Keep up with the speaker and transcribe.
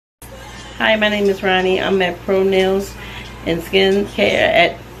Hi, my name is Ronnie. I'm at Pro Nails and Skin Care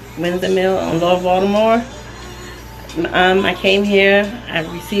at Windsor Mill on Lower Baltimore. I came here, I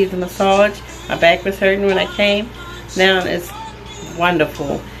received a massage. My back was hurting when I came. Now it's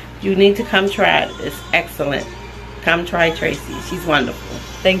wonderful. You need to come try it. It's excellent. Come try Tracy. She's wonderful.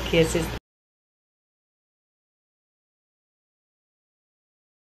 Thank you, sis.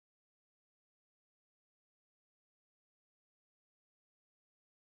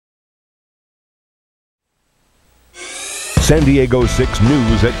 San Diego 6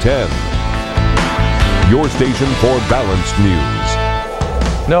 News at 10. Your station for balanced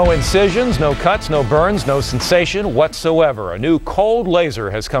news. No incisions, no cuts, no burns, no sensation whatsoever. A new cold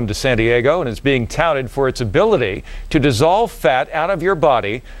laser has come to San Diego and is being touted for its ability to dissolve fat out of your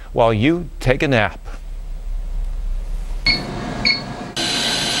body while you take a nap.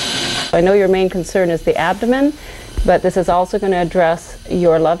 I know your main concern is the abdomen, but this is also going to address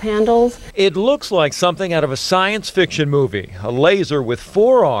your love handles. It looks like something out of a science fiction movie. A laser with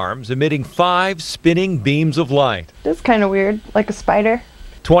 4 arms emitting 5 spinning beams of light. It's kind of weird, like a spider.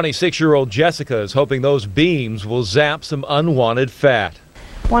 26-year-old Jessica is hoping those beams will zap some unwanted fat.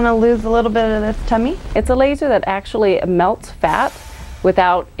 Want to lose a little bit of this tummy? It's a laser that actually melts fat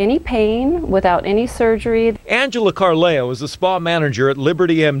without any pain, without any surgery. Angela Carleo is the spa manager at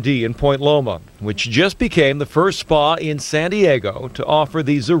Liberty MD in Point Loma, which just became the first spa in San Diego to offer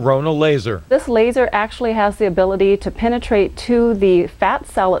the Zerona laser. This laser actually has the ability to penetrate to the fat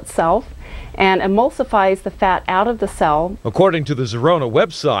cell itself and emulsifies the fat out of the cell. According to the Zerona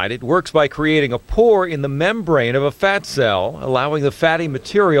website, it works by creating a pore in the membrane of a fat cell, allowing the fatty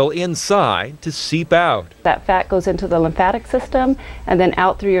material inside to seep out. That fat goes into the lymphatic system and then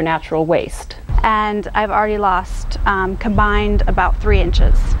out through your natural waste. And I've already lost combined about 3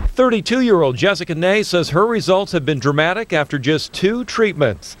 inches. 32-year-old Jessica Ney says her results have been dramatic after just 2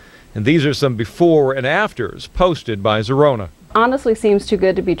 treatments. And these are some before and afters posted by Zerona. Honestly seems too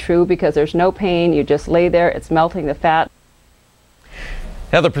good to be true because there's no pain. You just lay there, it's melting the fat.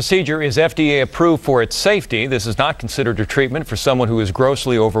 Now, the procedure is FDA approved for its safety. This is not considered a treatment for someone who is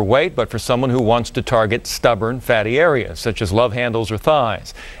grossly overweight, but for someone who wants to target stubborn fatty areas, such as love handles or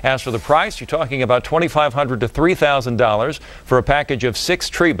thighs. As for the price, you're talking about $2,500 to $3,000 for a package of 6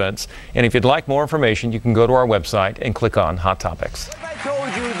 treatments. And if you'd like more information, you can go to our website and click on Hot Topics. If I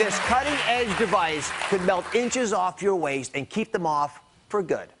told you this cutting-edge device could melt inches off your waist and keep them off for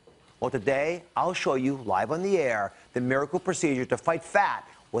good? Well, today, I'll show you live on the air the miracle procedure to fight fat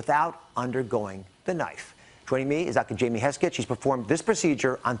without undergoing the knife. Joining me is Dr. Jamie Heskett. She's performed this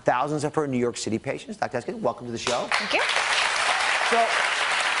procedure on thousands of her New York City patients. Dr. Heskett, welcome to the show. Thank you. So,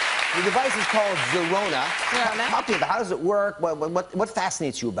 the device is called Zerona. Talk to me about how does it work? What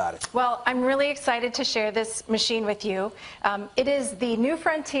fascinates you about it? Well, I'm really excited to share this machine with you. It is the new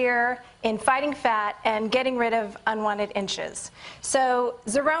frontier in fighting fat and getting rid of unwanted inches. So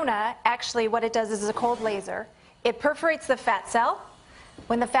Zerona, actually what it does is a cold laser. It perforates the fat cell.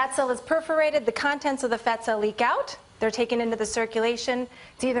 When the fat cell is perforated, the contents of the fat cell leak out. They're taken into the circulation.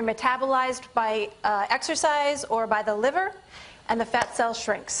 It's either metabolized by exercise or by the liver, and the fat cell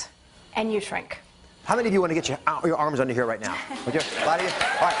shrinks. And you shrink. How many of you want to get your arms under here right now? Would you? A lot of you?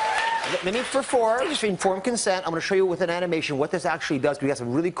 All right. Let me, for 4, just for informed consent, I'm going to show you with an animation what this actually does. We got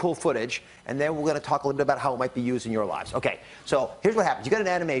some really cool footage, and then we're going to talk a little bit about how it might be used in your lives. Okay, so here's what happens. You got an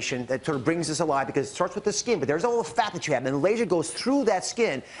animation that sort of brings this alive because it starts with the skin, but there's all the fat that you have, and the laser goes through that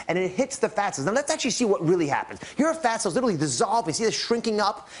skin, and it hits the fat cells. Now let's actually see what really happens. Here are fat cells literally dissolve. You see this shrinking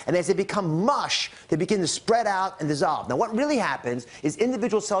up, and as they become mush, they begin to spread out and dissolve. Now what really happens is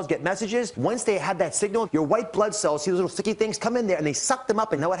individual cells get messages. Once they have that signal, your white blood cells see those little sticky things come in there, and they suck them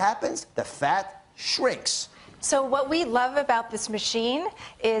up, and know what happens? The fat shrinks. So what we love about this machine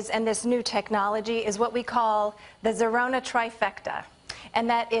is, and this new technology, is what we call the Zerona trifecta. And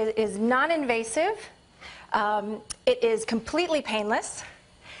that is non-invasive, it is completely painless,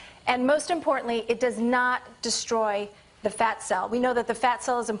 and most importantly, it does not destroy the fat cell. We know that the fat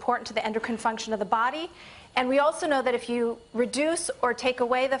cell is important to the endocrine function of the body, and we also know that if you reduce or take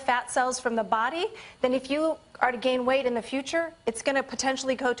away the fat cells from the body, then if you are to gain weight in the future, it's going to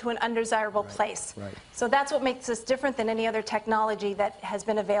potentially go to an undesirable place. Right. So that's what makes this different than any other technology that has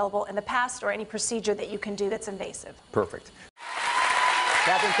been available in the past or any procedure that you can do that's invasive. Perfect.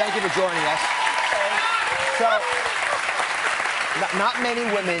 Catherine, thank you for joining us. So, not many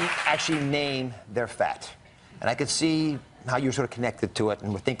women actually name their fat. And I could see how you're sort of connected to it,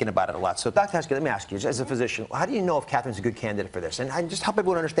 and we're thinking about it a lot. So, Dr. Heskett, let me ask you, as a physician, how do you know if Catherine's a good candidate for this? And just help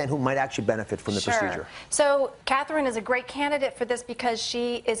everyone understand who might actually benefit from the procedure. So, Catherine is a great candidate for this because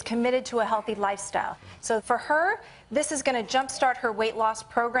she is committed to a healthy lifestyle. So, for her, This is going to jumpstart her weight loss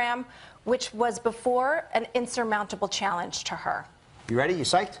program, which was before an insurmountable challenge to her. You ready? You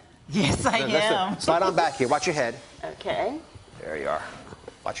psyched? Yes, I am. Slide on back here. Watch your head. Okay. There you are.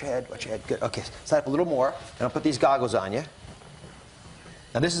 Watch your head. Watch your head. Good. Okay. Slide up a little more, and I'll put these goggles on you.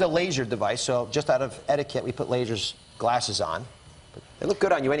 Now, this is a laser device, so just out of etiquette, we put glasses on. But they look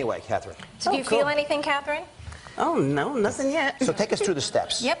good on you anyway, Catherine. Do you feel anything, Catherine? Oh, no, nothing yet. So take us through the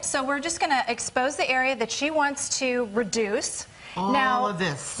steps. Yep, so we're just going to expose the area that she wants to reduce. All of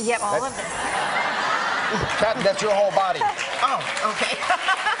this? Yep, all of this. Catherine, that's your whole body. Oh, okay.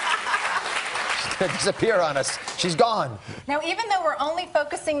 She's going to disappear on us. She's gone. Now, even though we're only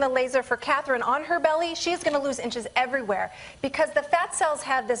focusing the laser for Catherine on her belly, she's going to lose inches everywhere because the fat cells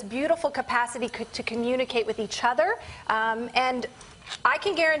have this beautiful capacity to communicate with each other. And I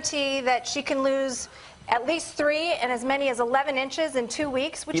can guarantee that she can lose at least 3 and as many as 11 inches in 2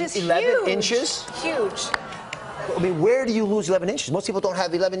 weeks, which is 11 huge. inches? Huge. I mean, where do you lose 11 inches? Most people don't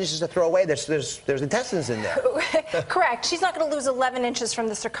have 11 inches to throw away. There's intestines in there. Correct. She's not going to lose 11 inches from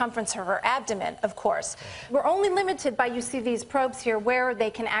the circumference of her abdomen, of course. We're only limited by, you see these probes here, where they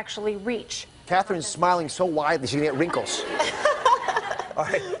can actually reach. Catherine's smiling so widely, she's going to get wrinkles. All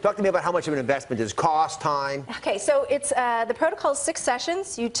right, talk to me about how much of an investment is cost, time. Okay, so it's the protocol is 6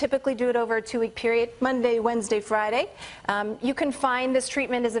 sessions. You typically do it over a 2-week period, Monday, Wednesday, Friday. You can find this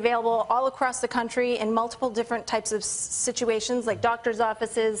treatment is available all across the country in multiple different types of situations, like doctor's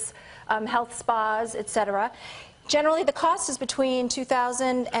offices, health spas, etc. Generally, the cost is between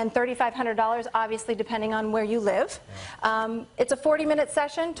 $2,000 and $3,500, obviously depending on where you live. It's a 40-minute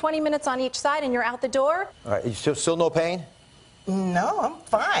session, 20 minutes on each side, and you're out the door. All right, you still no pain? No, I'm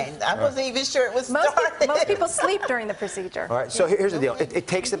fine. I wasn't even sure it was started. Most people sleep during the procedure. All right, so here's the deal. It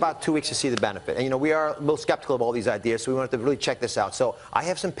takes about 2 weeks to see the benefit. And, you know, we are a little skeptical of all these ideas, so we wanted to really check this out. So I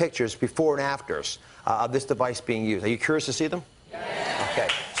have some pictures, before and afters, of this device being used. Are you curious to see them? Yeah. Okay,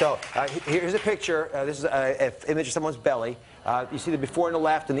 so here's a picture. This is an image of someone's belly. You see the before on the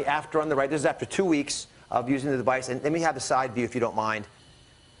left and the after on the right. This is after 2 weeks of using the device. And let me have the side view, if you don't mind.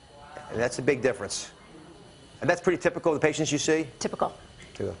 And that's a big difference. And that's pretty typical of the patients you see? Typical.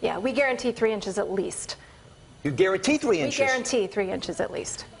 Yeah, we guarantee 3 inches at least. You guarantee 3 inches? We guarantee 3 inches at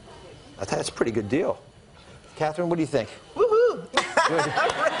least. That's a pretty good deal. Catherine, what do you think? Woohoo!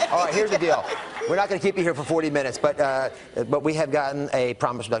 All right, here's the deal. We're not going to keep you here for 40 minutes, but we have gotten a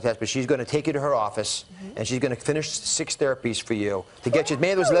promise from Dr. Hesper. She's going to take you to her office, and she's going to finish 6 therapies for you to get you as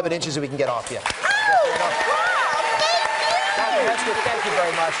many of those 11 inches that we can get off you. Thank you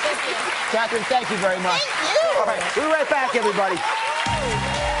very much. Catherine, thank you very much. Thank you. All right, we'll be right back, everybody.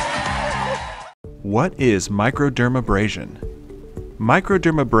 What is microdermabrasion?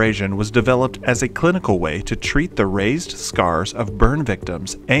 Microdermabrasion was developed as a clinical way to treat the raised scars of burn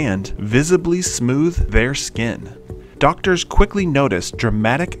victims and visibly smooth their skin. Doctors quickly noticed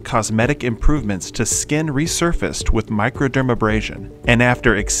dramatic cosmetic improvements to skin resurfaced with microdermabrasion, and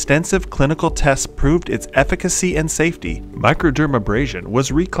after extensive clinical tests proved its efficacy and safety, microdermabrasion was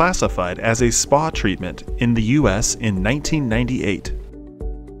reclassified as a spa treatment in the US in 1998.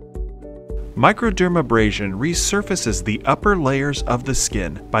 Microdermabrasion resurfaces the upper layers of the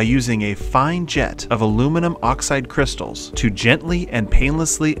skin by using a fine jet of aluminum oxide crystals to gently and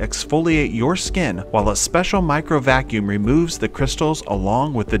painlessly exfoliate your skin, while a special microvacuum removes the crystals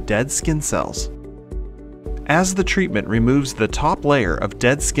along with the dead skin cells. As the treatment removes the top layer of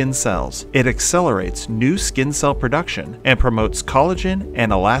dead skin cells, it accelerates new skin cell production and promotes collagen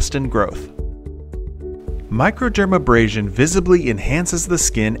and elastin growth. Microdermabrasion visibly enhances the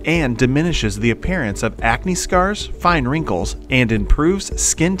skin and diminishes the appearance of acne scars, fine wrinkles, and improves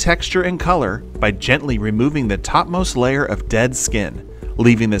skin texture and color by gently removing the topmost layer of dead skin,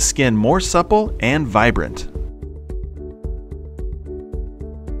 leaving the skin more supple and vibrant.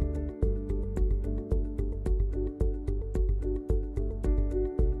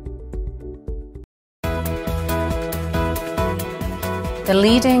 The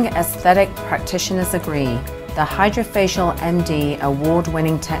leading aesthetic practitioners agree the Hydrofacial MD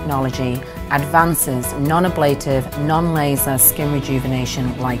award-winning technology advances non-ablative, non-laser skin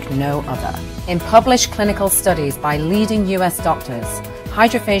rejuvenation like no other. In published clinical studies by leading US doctors,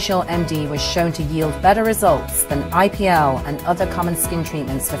 Hydrofacial MD was shown to yield better results than IPL and other common skin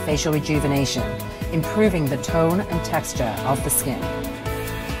treatments for facial rejuvenation, improving the tone and texture of the skin.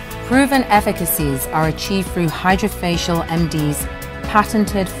 Proven efficacies are achieved through Hydrofacial MD's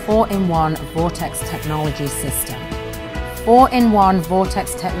patented 4-in-1 Vortex technology system. 4-in-1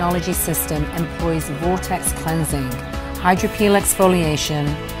 Vortex technology system employs vortex cleansing, hydropeel exfoliation,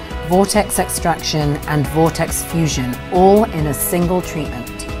 vortex extraction, and vortex fusion, all in a single treatment.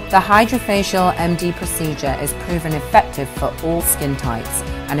 The Hydrofacial MD procedure is proven effective for all skin types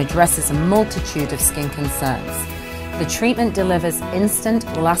and addresses a multitude of skin concerns. The treatment delivers instant,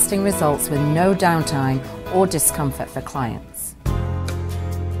 lasting results with no downtime or discomfort for clients.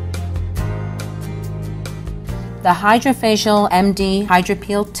 The Hydrofacial MD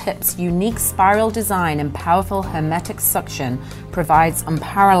Hydropeel Tip's unique spiral design and powerful hermetic suction provides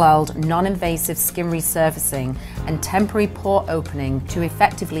unparalleled non-invasive skin resurfacing and temporary pore opening to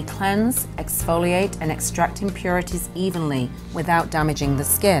effectively cleanse, exfoliate and extract impurities evenly without damaging the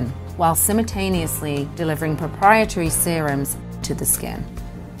skin, while simultaneously delivering proprietary serums to the skin.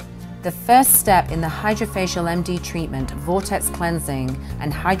 The first step in the Hydrofacial MD treatment, vortex cleansing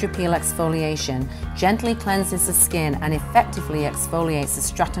and hydropeel exfoliation, gently cleanses the skin and effectively exfoliates the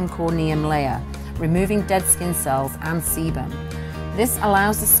stratum corneum layer, removing dead skin cells and sebum. This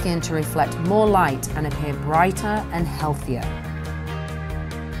allows the skin to reflect more light and appear brighter and healthier.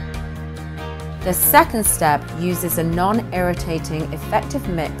 The second step uses a non-irritating, effective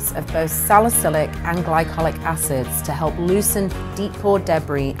mix of both salicylic and glycolic acids to help loosen deep pore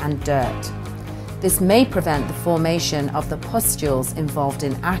debris and dirt. This may prevent the formation of the pustules involved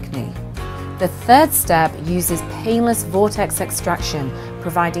in acne. The third step uses painless vortex extraction,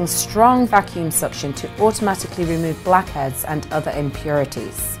 providing strong vacuum suction to automatically remove blackheads and other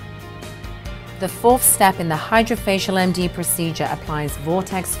impurities. The fourth step in the Hydrofacial MD procedure applies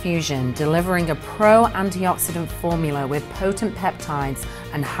vortex fusion, delivering a pro-antioxidant formula with potent peptides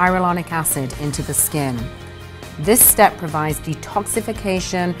and hyaluronic acid into the skin. This step provides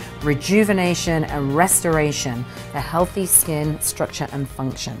detoxification, rejuvenation, and restoration for healthy skin structure and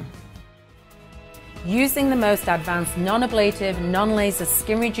function. Using the most advanced non-ablative, non-laser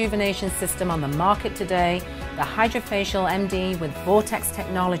skin rejuvenation system on the market today, the Hydrofacial MD with Vortex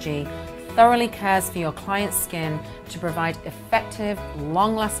technology thoroughly cares for your client's skin to provide effective,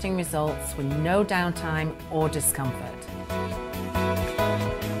 long-lasting results with no downtime or discomfort.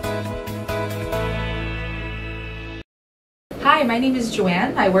 Hi, my name is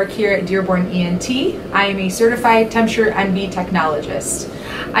Joanne. I work here at Dearborn ENT. I am a certified temperature MD technologist.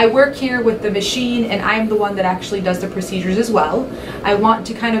 I work here with the machine and I'm the one that actually does the procedures as well. I want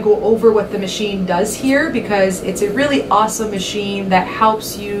to kind of go over what the machine does here because it's a really awesome machine that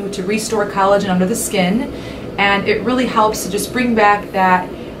helps you to restore collagen under the skin, and it really helps to just bring back that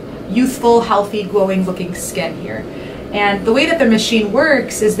youthful, healthy, glowing looking skin here. And the way that the machine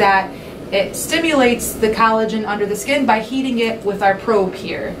works is that it stimulates the collagen under the skin by heating it with our probe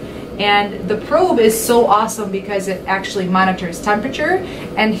here. And the probe is so awesome because it actually monitors temperature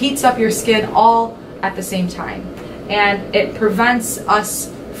and heats up your skin all at the same time. And it prevents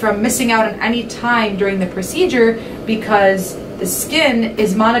us from missing out on any time during the procedure because the skin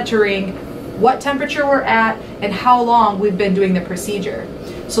is monitoring what temperature we're at and how long we've been doing the procedure.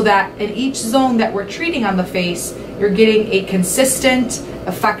 So that in each zone that we're treating on the face, you're getting a consistent,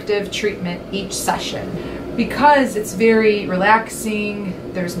 effective treatment each session. Because it's very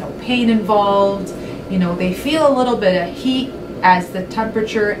relaxing, there's no pain involved, you know, they feel a little bit of heat as the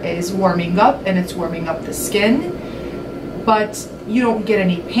temperature is warming up and it's warming up the skin, but you don't get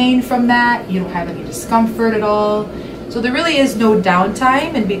any pain from that, you don't have any discomfort at all. So there really is no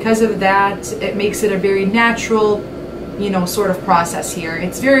downtime, and because of that, it makes it a very natural, you know, sort of process here.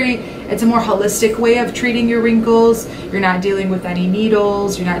 It's a more holistic way of treating your wrinkles. You're not dealing with any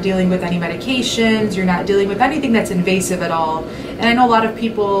needles, you're not dealing with any medications, you're not dealing with anything that's invasive at all. And I know a lot of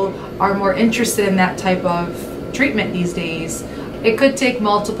people are more interested in that type of treatment these days. It could take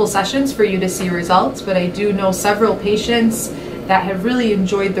multiple sessions for you to see results, but I do know several patients that have really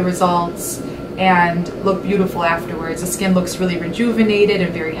enjoyed the results and look beautiful afterwards. The skin looks really rejuvenated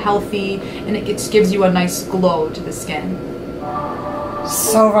and very healthy, and it just gives you a nice glow to the skin.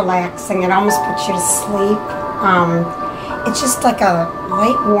 So relaxing, it almost puts you to sleep. It's just like a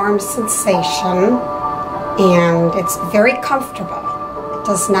light, warm sensation, and it's very comfortable. It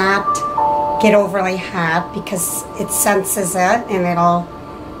does not get overly hot because it senses it, and it'll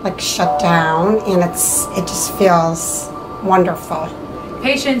like shut down, and it just feels wonderful.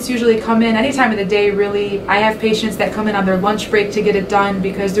 Patients usually come in any time of the day, really. I have patients that come in on their lunch break to get it done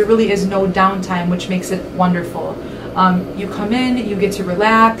because there really is no downtime, which makes it wonderful. You come in, you get to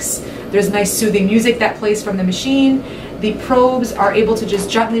relax, there's nice soothing music that plays from the machine. The probes are able to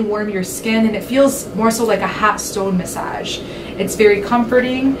just gently warm your skin, and it feels more so like a hot stone massage. It's very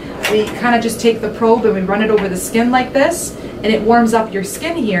comforting. We kind of just take the probe and we run it over the skin like this, and it warms up your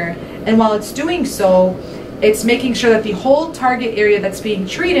skin here. And while it's doing so, it's making sure that the whole target area that's being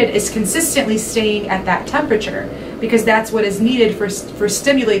treated is consistently staying at that temperature, because that's what is needed for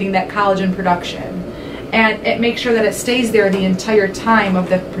stimulating that collagen production. and it makes sure that it stays there the entire time of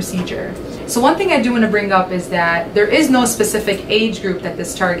the procedure. So one thing I do want to bring up is that there is no specific age group that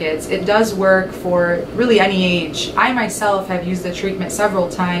this targets. It does work for really any age. I myself have used the treatment several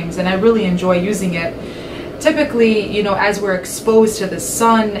times and I really enjoy using it. Typically, you know, as we're exposed to the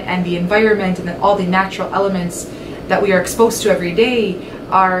sun and the environment and all the natural elements that we are exposed to every day,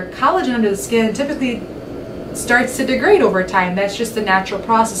 our collagen under the skin typically starts to degrade over time. That's just the natural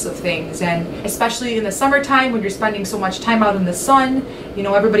process of things, and especially in the summertime when you're spending so much time out in the sun, you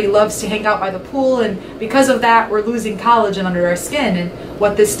know, everybody loves to hang out by the pool, and because of that we're losing collagen under our skin, and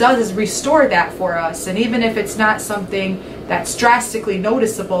what this does is restore that for us. And even if it's not something that's drastically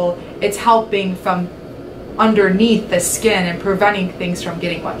noticeable, it's helping from underneath the skin and preventing things from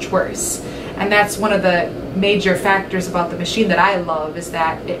getting much worse. And that's one of the major factors about the machine that I love, is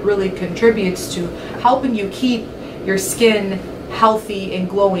that it really contributes to helping you keep your skin healthy and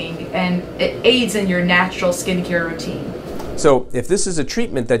glowing, and it aids in your natural skincare routine. So if this is a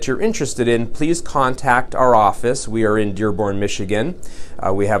treatment that you're interested in, please contact our office. We are in Dearborn, Michigan.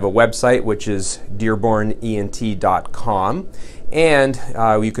 We have a website which is dearbornent.com. And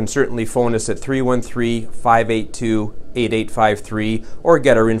you can certainly phone us at 313-582-8853 or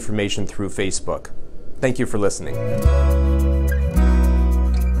get our information through Facebook. Thank you for listening.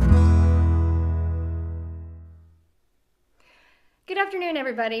 Good afternoon,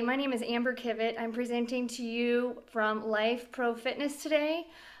 everybody. My name is Amber Kivett. I'm presenting to you from Life Pro Fitness today.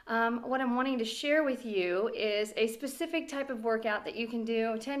 What I'm wanting to share with you is a specific type of workout that you can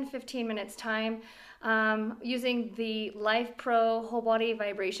do 10-15 minutes time using the Life Pro whole body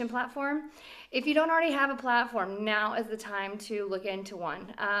vibration platform. If you don't already have a platform, now is the time to look into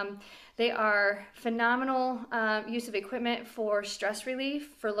one. They are phenomenal use of equipment for stress relief,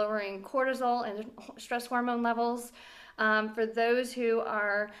 for lowering cortisol and stress hormone levels. For those who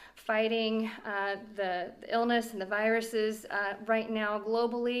are fighting the illness and the viruses right now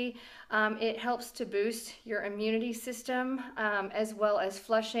globally, it helps to boost your immunity system as well as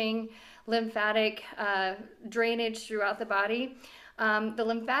flushing lymphatic drainage throughout the body. The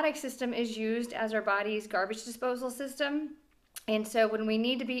lymphatic system is used as our body's garbage disposal system, and so when we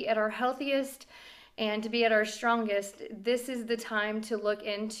need to be at our healthiest and to be at our strongest, this is the time to look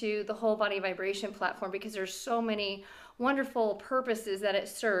into the whole body vibration platform, because there's so many wonderful purposes that it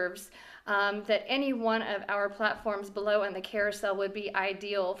serves, that any one of our platforms below in the carousel would be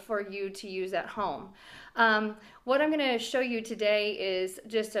ideal for you to use at home. What I'm going to show you today is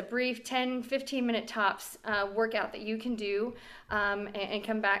just a brief 10-15 minute tops workout that you can do, and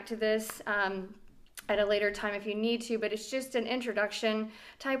come back to this at a later time if you need to, but it's just an introduction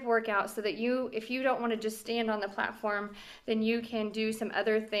type workout so that you, if you don't want to just stand on the platform, then you can do some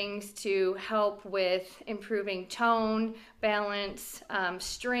other things to help with improving tone, balance,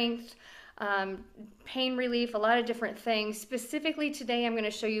 strength, pain relief, a lot of different things. Specifically today I'm going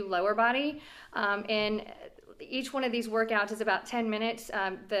to show you lower body, and each one of these workouts is about 10 minutes.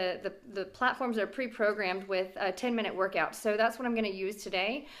 The platforms are pre-programmed with 10-minute workouts, so that's what I'm going to use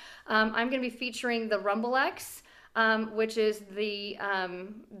today. I'm going to be featuring the Rumble X, which is the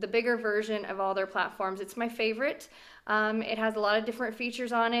bigger version of all their platforms. It's my favorite. It has a lot of different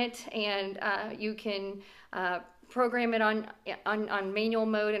features on it, and you can program it on manual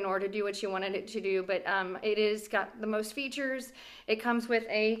mode in order to do what you wanted it to do, but it is got the most features. It comes with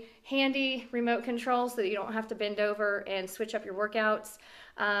a handy remote control so that you don't have to bend over and switch up your workouts.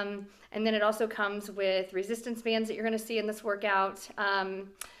 And then it also comes with resistance bands that you're going to see in this workout.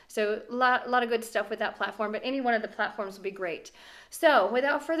 So a lot of good stuff with that platform, but any one of the platforms will be great. So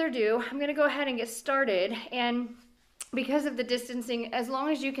without further ado, I'm going to go ahead and get started. And because of the distancing, as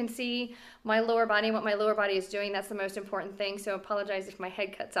long as you can see my lower body and what my lower body is doing, that's the most important thing. So apologize if my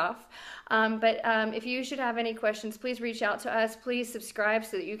head cuts off. But if you should have any questions, please reach out to us. Please subscribe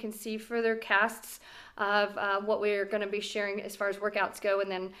so that you can see further casts of what we're going to be sharing as far as workouts go. And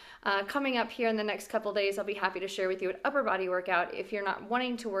then coming up here in the next couple days, I'll be happy to share with you an upper body workout. If you're not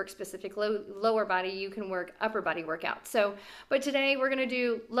wanting to work specific lower body, you can work upper body workout. So, but today we're going to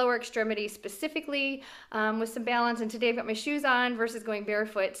do lower extremity specifically with some balance. And today I've got my shoes on versus going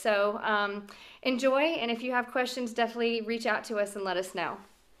barefoot. So enjoy. And if you have questions, definitely reach out to us and let us know.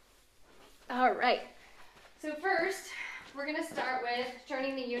 All right. So first, we're going to start with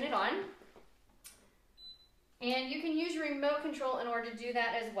turning the unit on. And you can use your remote control in order to do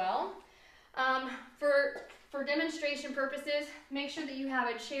that as well. For demonstration purposes, make sure that you have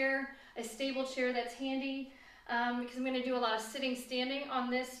a chair, a stable chair that's handy, because I'm going to do a lot of sitting, standing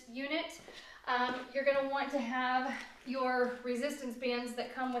on this unit. You're going to want to have your resistance bands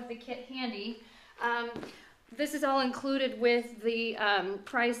that come with the kit handy. this is all included with the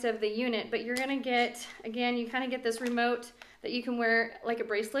price of the unit, but you're gonna get, again, you kind of get this remote that you can wear like a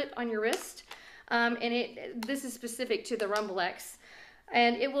bracelet on your wrist. And this is specific to the Rumble X.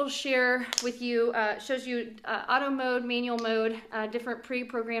 And it will share with you, shows you auto mode, manual mode, different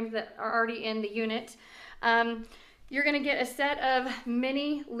pre-programs that are already in the unit. You're gonna get a set of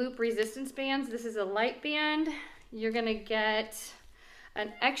mini loop resistance bands. This is a light band. You're gonna get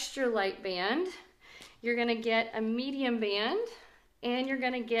an extra light band. You're gonna get a medium band, and you're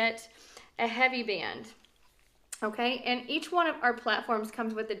gonna get a heavy band. Okay, and each one of our platforms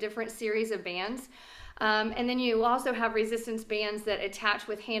comes with a different series of bands. And then you also have resistance bands that attach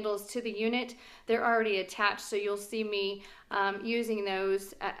with handles to the unit. They're already attached, so you'll see me using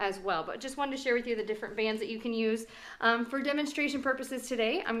those as well. But just wanted to share with you the different bands that you can use. For demonstration purposes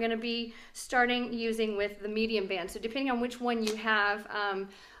today, I'm gonna be starting using with the medium band. So depending on which one you have,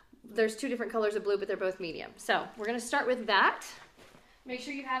 there's two different colors of blue, but they're both medium. So we're gonna start with that. Make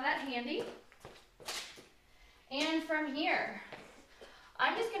sure you have that handy. And from here,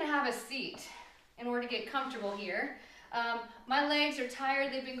 I'm just gonna have a seat in order to get comfortable here. My legs are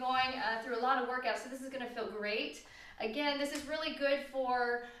tired. They've been going through a lot of workouts, so this is gonna feel great. Again, this is really good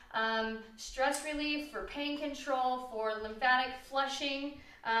for stress relief, for pain control, for lymphatic flushing.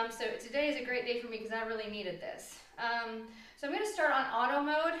 So today is a great day for me because I really needed this. So I'm gonna start on auto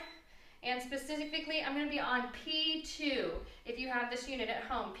mode, and specifically I'm gonna be on P2 if you have this unit at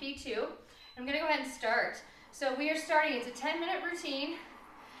home, P2. I'm gonna go ahead and start. So we are starting, it's a 10-minute routine.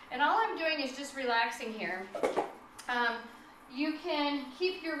 And all I'm doing is just relaxing here. You can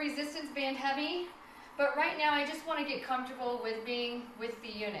keep your resistance band heavy, but right now I just want to get comfortable with being with the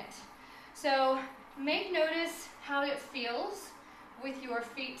unit. So make notice how it feels with your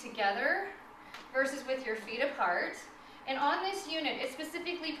feet together versus with your feet apart. And on this unit, it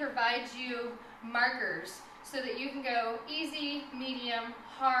specifically provides you markers so that you can go easy, medium,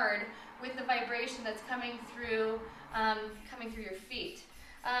 hard with the vibration that's coming through your feet.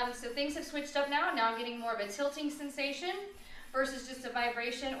 So things have switched up now. Now I'm getting more of a tilting sensation versus just a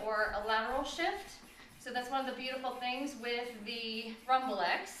vibration or a lateral shift. So that's one of the beautiful things with the Rumble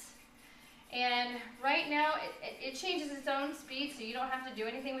X. And right now it changes its own speed, so you don't have to do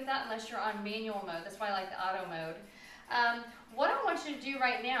anything with that unless you're on manual mode. That's why I like the auto mode. What I want you to do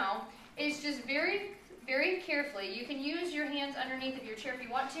right now is just very, very carefully, you can use your hands underneath of your chair if you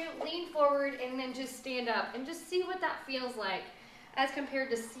want to, lean forward and then just stand up and just see what that feels like as compared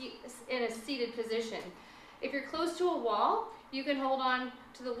to in a seated position. If you're close to a wall, you can hold on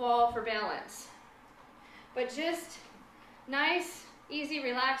to the wall for balance. But just nice, easy,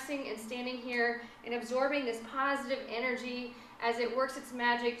 relaxing, and standing here and absorbing this positive energy as it works its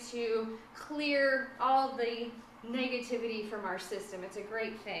magic to clear all the negativity from our system. It's a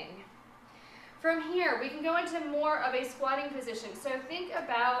great thing. From here, we can go into more of a squatting position. So think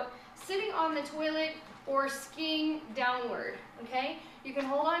about sitting on the toilet or skiing downward, okay? You can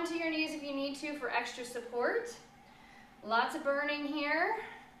hold on to your knees if you need to for extra support. Lots of burning here.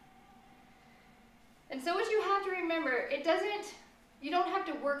 And so what you have to remember, you don't have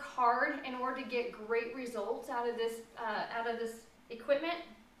to work hard in order to get great results out of this equipment.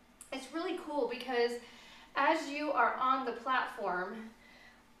 It's really cool because as you are on the platform,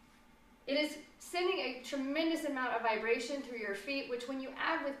 it is sending a tremendous amount of vibration through your feet, which when you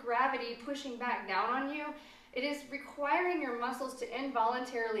add with gravity pushing back down on you, it is requiring your muscles to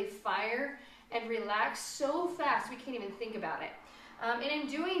involuntarily fire and relax so fast we can't even think about it. And in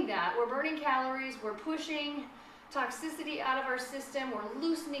doing that, we're burning calories, we're pushing toxicity out of our system, we're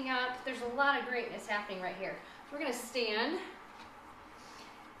loosening up. There's a lot of greatness happening right here. So we're gonna stand.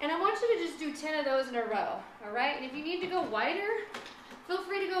 And I want you to just do 10 of those in a row, all right? And if you need to go wider, feel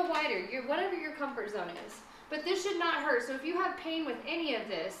free to go wider, whatever your comfort zone is. But this should not hurt. So if you have pain with any of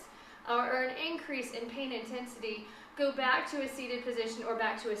this, or an increase in pain intensity, go back to a seated position or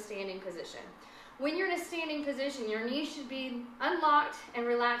back to a standing position. When you're in a standing position, your knees should be unlocked and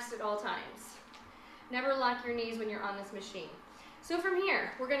relaxed at all times. Never lock your knees when you're on this machine. So from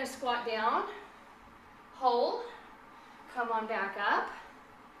here, we're gonna squat down, hold, come on back up,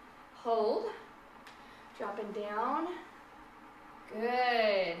 hold, dropping down,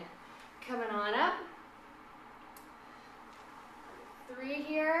 good. Coming on up. 3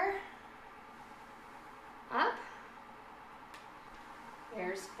 here. Up.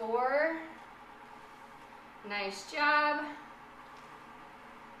 There's 4. Nice job.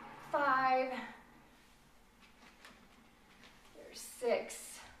 5. There's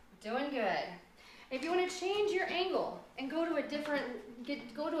 6. Doing good. If you want to change your angle and go to a different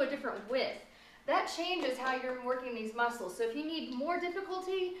width, that changes how you're working these muscles. So if you need more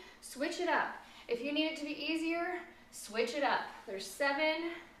difficulty, switch it up. If you need it to be easier, switch it up. There's 7,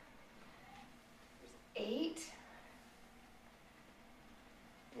 there's 8,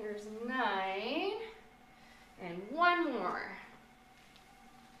 there's 9, and 1 more.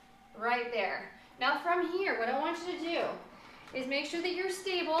 Right there. Now from here, what I want you to do is make sure that you're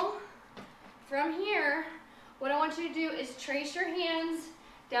stable. From here, what I want you to do is trace your hands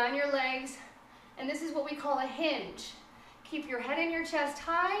down your legs, and this is what we call a hinge. Keep your head and your chest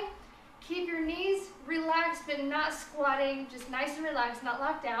high. Keep your knees relaxed, but not squatting, just nice and relaxed, not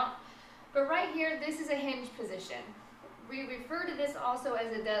locked out. But right here, this is a hinge position. We refer to this also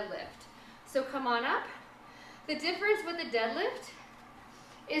as a deadlift. So come on up. The difference with the deadlift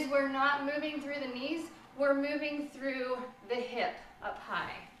is we're not moving through the knees, we're moving through the hip up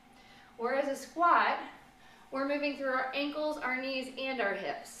high. Whereas a squat, we're moving through our ankles, our knees, and our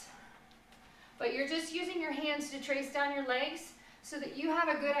hips. But you're just using your hands to trace down your legs so that you have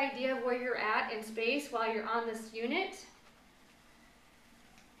a good idea of where you're at in space while you're on this unit.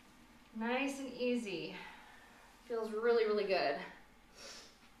 Nice and easy. Feels really, really good.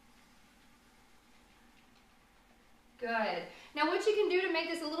 Good. Now what you can do to make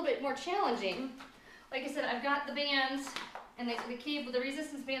this a little bit more challenging, like I said, I've got the bands, and the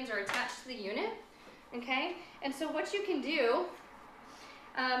resistance bands are attached to the unit, okay? And so what you can do,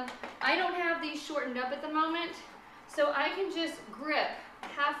 I don't have these shortened up at the moment, so I can just grip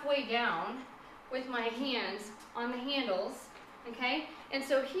halfway down with my hands on the handles, okay? And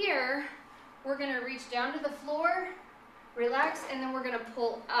so here, we're gonna reach down to the floor, relax, and then we're gonna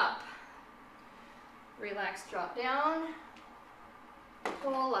pull up. Relax, drop down,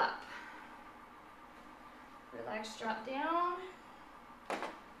 pull up. Relax, drop down,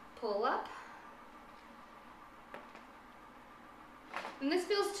 pull up. And this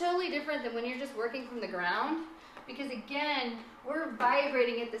feels totally different than when you're just working from the ground, because again, we're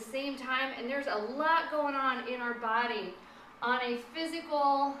vibrating at the same time, and there's a lot going on in our body on a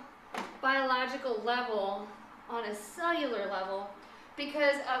physical, biological level, on a cellular level,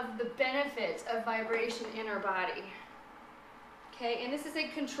 because of the benefits of vibration in our body. Okay, and this is a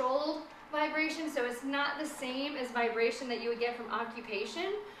controlled vibration, so it's not the same as vibration that you would get from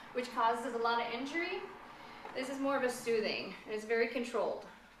occupation, which causes a lot of injury. This is more of a soothing, and it's very controlled.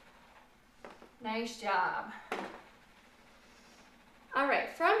 Nice job. All right,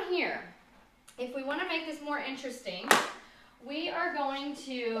 from here, if we want to make this more interesting, we are going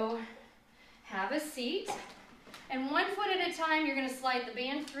to have a seat, and 1 foot at a time, you're going to slide the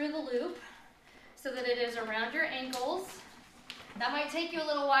band through the loop so that it is around your ankles. That might take you a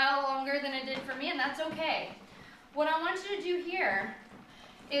little while longer than it did for me, and that's okay. What I want you to do here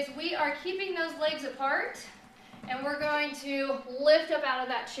is we are keeping those legs apart, and we're going to lift up out of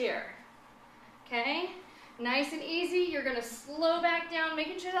that chair. Okay? Nice and easy. You're going to slow back down,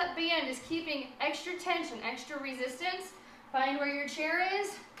 making sure that band is keeping extra tension, extra resistance. Find where your chair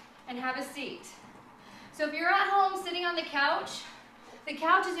is and have a seat. So if you're at home sitting on the couch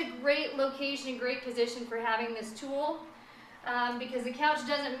is a great location, great position for having this tool, because the couch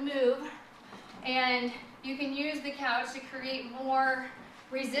doesn't move, and you can use the couch to create more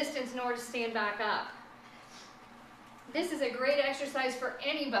resistance in order to stand back up. This is a great exercise for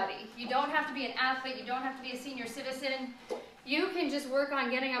anybody. You don't have to be an athlete, you don't have to be a senior citizen. You can just work on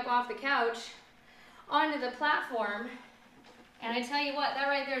getting up off the couch onto the platform, and I tell you what, that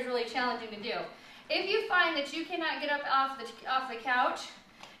right there is really challenging to do. If you find that you cannot get up off the couch,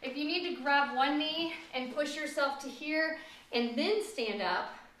 if you need to grab one knee and push yourself to here and then stand up,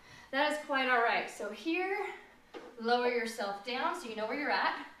 that is quite all right. So here, lower yourself down so you know where you're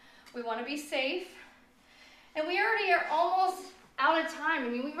at. We want to be safe. And we already are almost out of time. I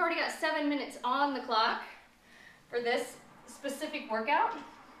mean, we've already got 7 minutes on the clock for this specific workout.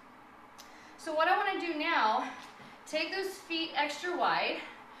 So what I want to do now, take those feet extra wide.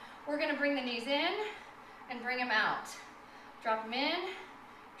 We're going to bring the knees in and bring them out. Drop them in,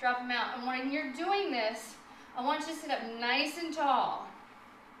 drop them out. And when you're doing this, I want you to sit up nice and tall.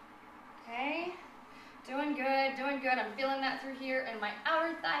 Okay? Doing good, doing good. I'm feeling that through here, and my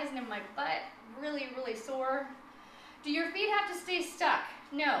outer thighs and in my butt really, really sore. Do your feet have to stay stuck?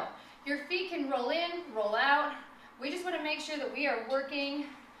 No. Your feet can roll in, roll out. We just want to make sure that we are working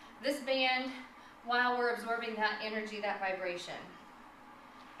this band while we're absorbing that energy, that vibration.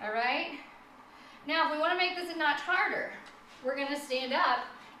 All right? Now, if we want to make this a notch harder, we're going to stand up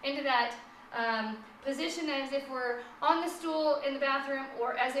into that position as if we're on the stool in the bathroom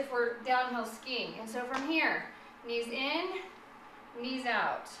or as if we're downhill skiing. And so from here, knees in, knees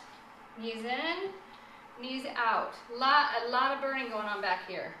out. Knees in, knees out. A lot of burning going on back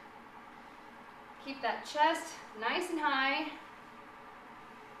here. Keep that chest nice and high.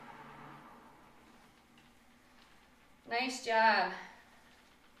 Nice job.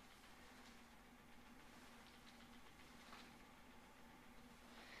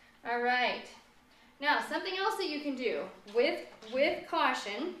 All right. Now, something else that you can do with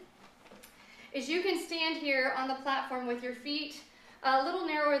caution is you can stand here on the platform with your feet a little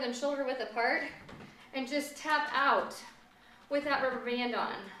narrower than shoulder width apart and just tap out with that rubber band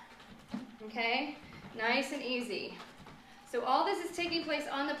on. Okay? Nice and easy. So all this is taking place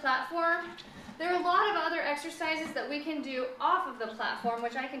on the platform. There are a lot of other exercises that we can do off of the platform,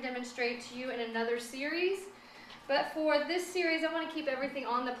 which I can demonstrate to you in another series. But for this series, I want to keep everything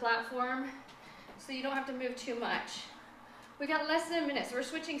on the platform so you don't have to move too much. We got less than a minute, so we're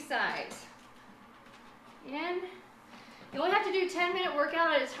switching sides. In. You only have to do 10-minute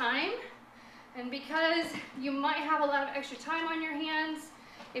workout at a time. And because you might have a lot of extra time on your hands,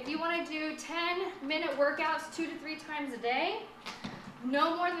 if you want to do 10-minute workouts 2 to 3 times a day,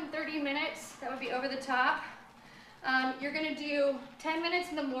 no more than 30 minutes, that would be over the top. You're going to do 10 minutes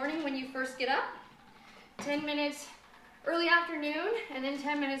in the morning when you first get up, 10 minutes early afternoon, and then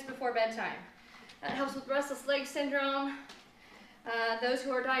 10 minutes before bedtime. That helps with restless leg syndrome. Those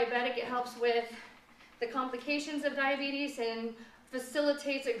who are diabetic, it helps with the complications of diabetes and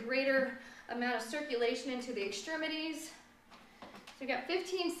facilitates a greater amount of circulation into the extremities. So we've got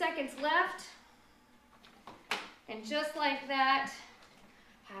 15 seconds left. And just like that,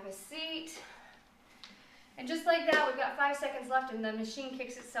 have a seat. And just like that, we've got 5 seconds left and the machine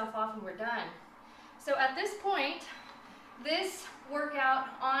kicks itself off and we're done. So at this point, this workout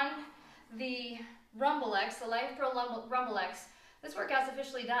on the Rumble X, the Life Pro Rumble X, this workout's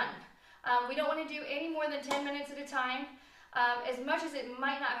officially done. We don't want to do any more than 10 minutes at a time. As much as it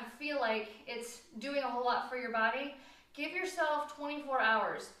might not feel like it's doing a whole lot for your body, give yourself 24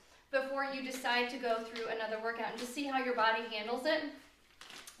 hours before you decide to go through another workout and just see how your body handles it.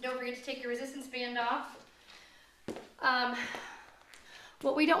 Don't forget to take your resistance band off.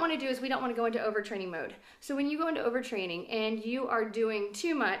 What we don't want to do is we don't want to go into overtraining mode. So when you go into overtraining and you are doing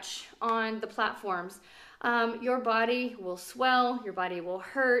too much on the platforms, your body will swell, your body will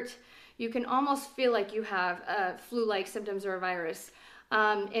hurt. You can almost feel like you have flu-like symptoms or a virus,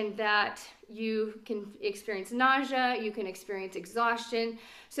 in that you can experience nausea, you can experience exhaustion.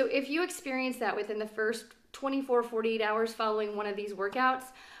 So if you experience that within the first 24, 48 hours following one of these workouts,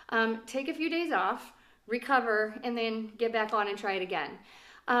 take a few days off, recover, and then get back on and try it again.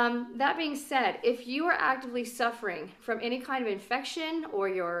 That being said, if you are actively suffering from any kind of infection, or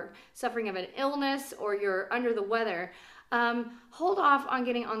you're suffering of an illness, or you're under the weather, hold off on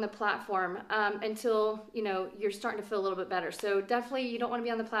getting on the platform until you're starting to feel a little bit better. So definitely you don't want to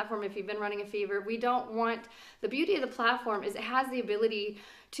be on the platform if you've been running a fever. We don't want, the beauty of the platform is it has the ability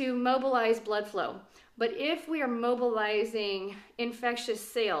to mobilize blood flow. But if we are mobilizing infectious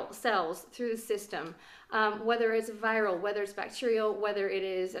cells through the system, whether it's viral, whether it's bacterial, whether it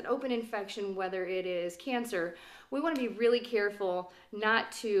is an open infection, whether it is cancer, we want to be really careful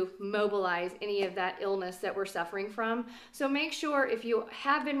not to mobilize any of that illness that we're suffering from. So make sure if you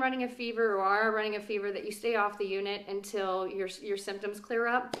have been running a fever or are running a fever that you stay off the unit until your symptoms clear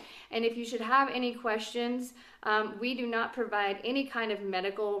up. And if you should have any questions, we do not provide any kind of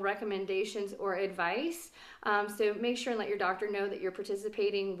medical recommendations or advice. So make sure and let your doctor know that you're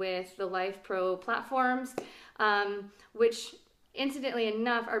participating with the Life Pro platforms, which incidentally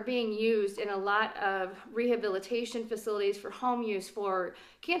enough are being used in a lot of rehabilitation facilities for home use for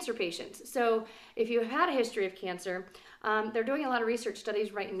cancer patients. So if you have had a history of cancer, they're doing a lot of research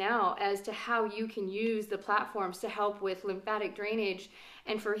studies right now as to how you can use the platforms to help with lymphatic drainage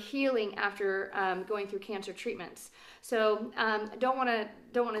and for healing after going through cancer treatments. So don't want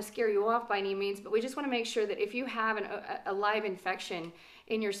to scare you off by any means, but we just want to make sure that if you have a live infection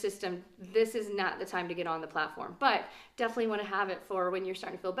in your system, this is not the time to get on the platform. But definitely want to have it for when you're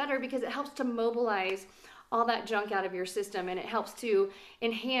starting to feel better, because it helps to mobilize all that junk out of your system, and it helps to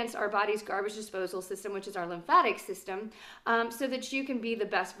enhance our body's garbage disposal system, which is our lymphatic system, so that you can be the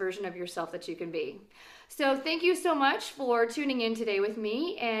best version of yourself that you can be. So thank you so much for tuning in today with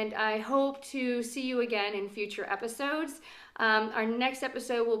me, and I hope to see you again in future episodes. Our next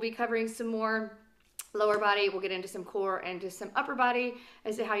episode will be covering some more lower body. We'll get into some core and to some upper body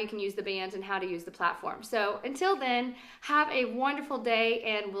as to how you can use the bands and how to use the platform. So until then, have a wonderful day,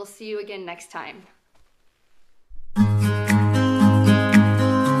 and we'll see you again next time.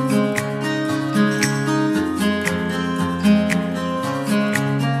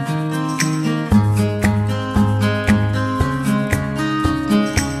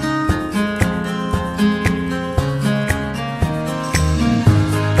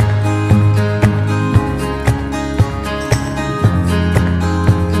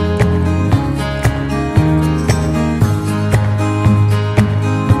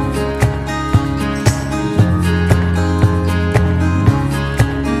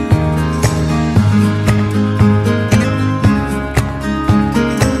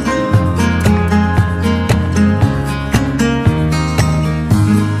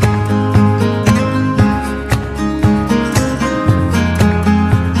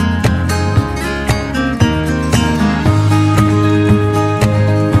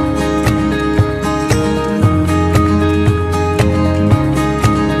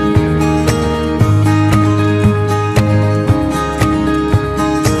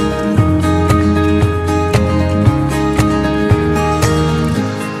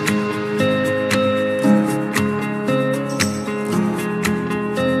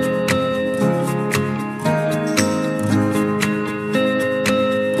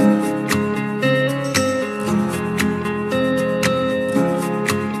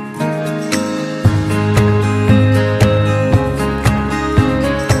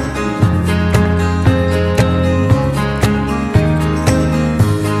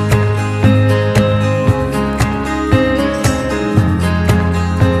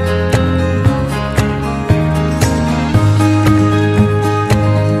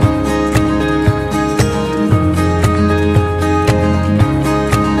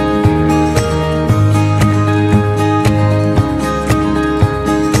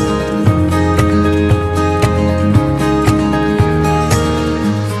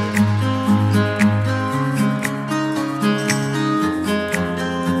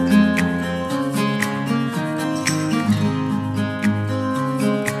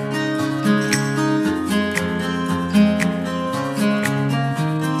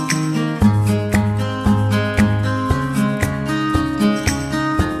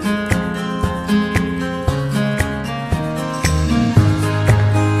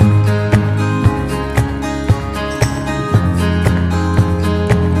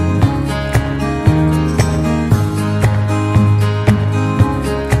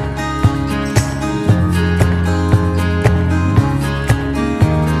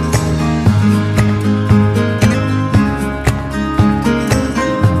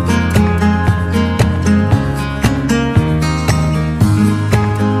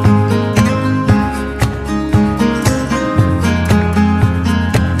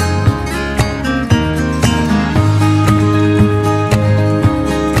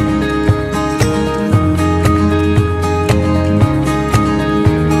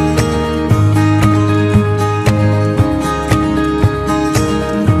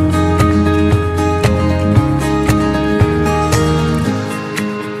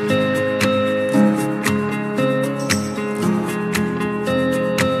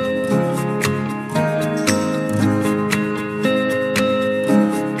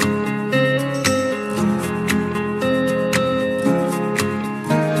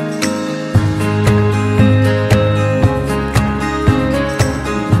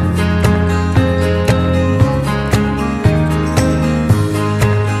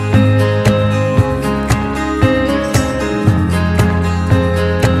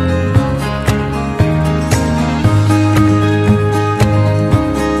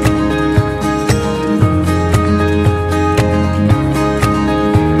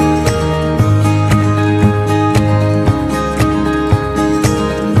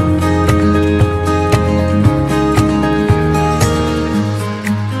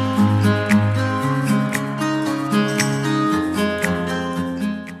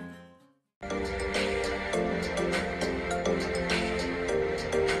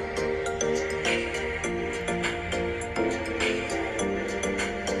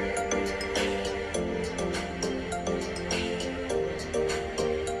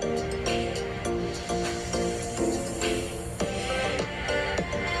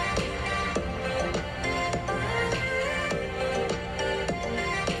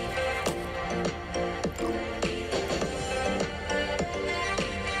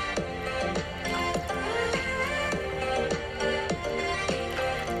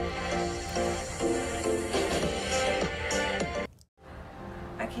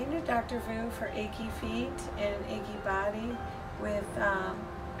 for achy feet and achy body with,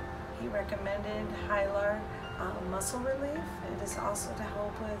 he recommended Hylar muscle relief. It is also to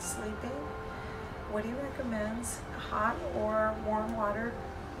help with sleeping. What he recommends, hot or warm water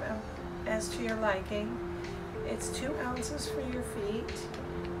as to your liking. It's 2 ounces for your feet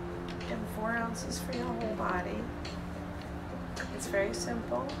and 4 ounces for your whole body. It's very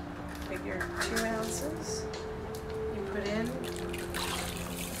simple. Figure 2 ounces. You put in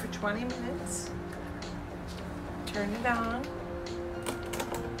for 20 minutes. Turn it on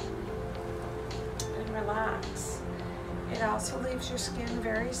and relax. It also leaves your skin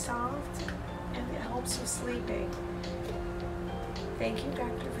very soft and it helps with sleeping. Thank you,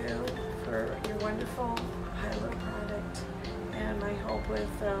 Dr. Vu, for your wonderful Hylar product and my help with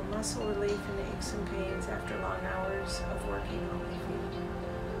muscle relief and aches and pains after long hours of working on my feet.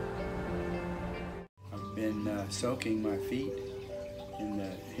 I've been soaking my feet in the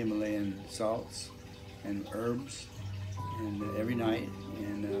Himalayan salts and herbs and every night,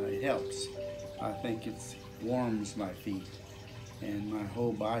 and it helps. I think it warms my feet, and my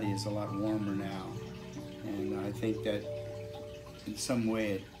whole body is a lot warmer now, and I think that in some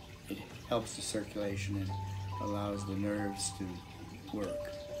way it helps the circulation and allows the nerves to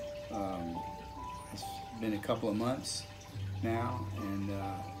work. It's been a couple of months now, and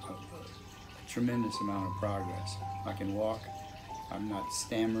a tremendous amount of progress. I can walk. I'm not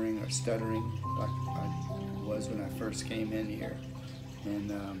stammering or stuttering like I was when I first came in here,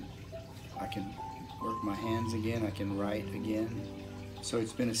 and I can work my hands again. I can write again. So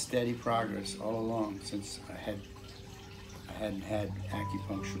it's been a steady progress all along since I hadn't had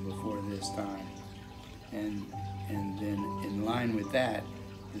acupuncture before this time, and then in line with that,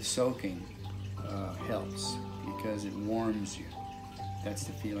 the soaking helps because it warms you. That's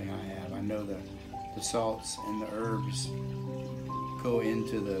the feeling I have. I know the salts and the herbs go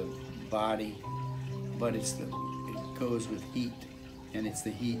into the body, but it goes with heat, and it's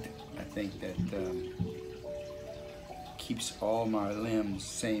the heat, I think, that keeps all my limbs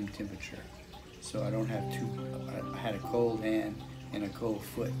same temperature. So I don't have I had a cold hand and a cold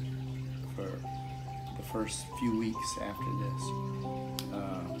foot for the first few weeks after this,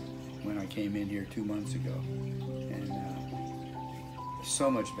 when I came in here 2 months ago, and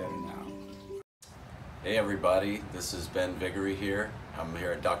so much better now. Hey everybody, this is Ben Vigory here. I'm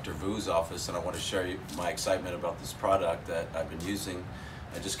here at Dr. Vu's office, and I want to share my excitement about this product that I've been using.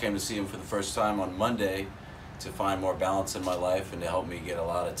 I just came to see him for the first time on Monday to find more balance in my life and to help me get a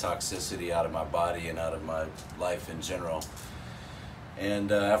lot of toxicity out of my body and out of my life in general.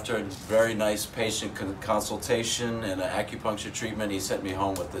 And after a very nice patient consultation and an acupuncture treatment, he sent me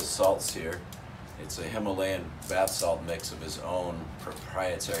home with this salts here. It's a Himalayan bath salt mix of his own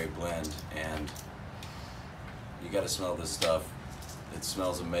proprietary blend, and you gotta smell this stuff. It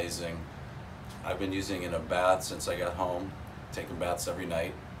smells amazing. I've been using it in a bath since I got home, taking baths every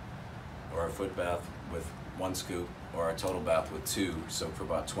night, or a foot bath with 1 scoop, or a total bath with 2, soak for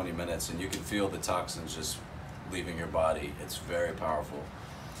about 20 minutes, and you can feel the toxins just leaving your body. It's very powerful.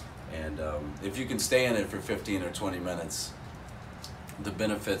 And if you can stay in it for 15 or 20 minutes, the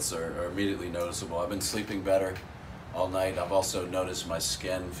benefits are immediately noticeable. I've been sleeping better all night. I've also noticed my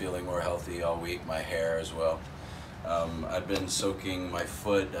skin feeling more healthy all week, my hair as well. I've been soaking my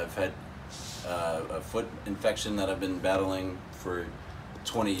foot. I've had a foot infection that I've been battling for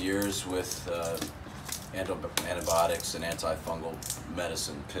 20 years with antibiotics and antifungal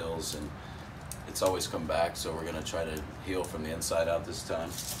medicine, pills, and it's always come back, so we're gonna try to heal from the inside out this time.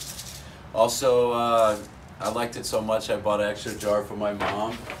 Also, I liked it so much I bought an extra jar for my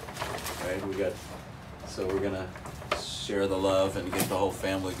mom. Right, so we're gonna share the love and get the whole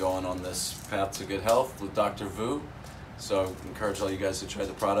family going on this path to good health with Dr. Vu. So I encourage all you guys to try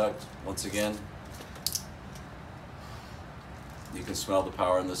the product. Once again, you can smell the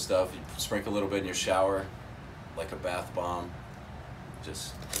power in this stuff. You sprinkle a little bit in your shower, like a bath bomb.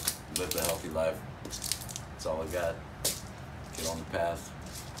 Just live the healthy life. That's all I got. Get on the path.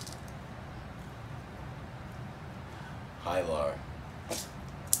 Hylar.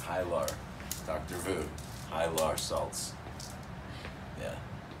 Hylar. Dr. Vu. Hylar salts. Yeah,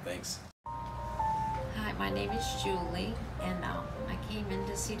 thanks. Hi, my name is Julie, and I came in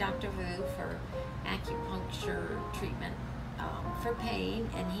to see Dr. Vu for acupuncture treatment for pain,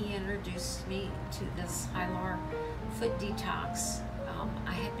 and he introduced me to this Hylar foot detox.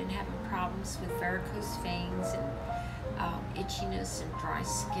 I had been having problems with varicose veins and itchiness and dry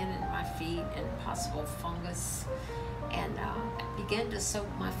skin in my feet and possible fungus, and I began to soak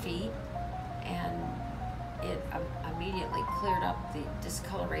my feet, and it immediately cleared up the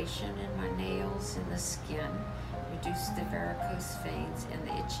discoloration in my nails and the skin, reduced the varicose veins and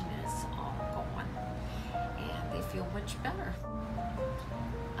the itchiness all feel much better.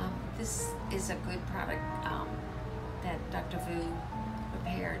 This is a good product that Dr. Vu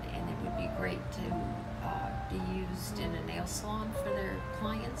prepared, and it would be great to be used in a nail salon for their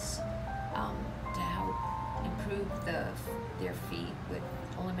clients to help improve their feet with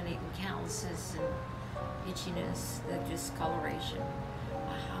eliminating calluses and itchiness, the discoloration.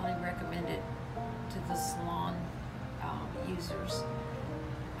 I highly recommend it to the salon users.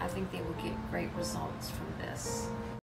 I think they will get great results from this.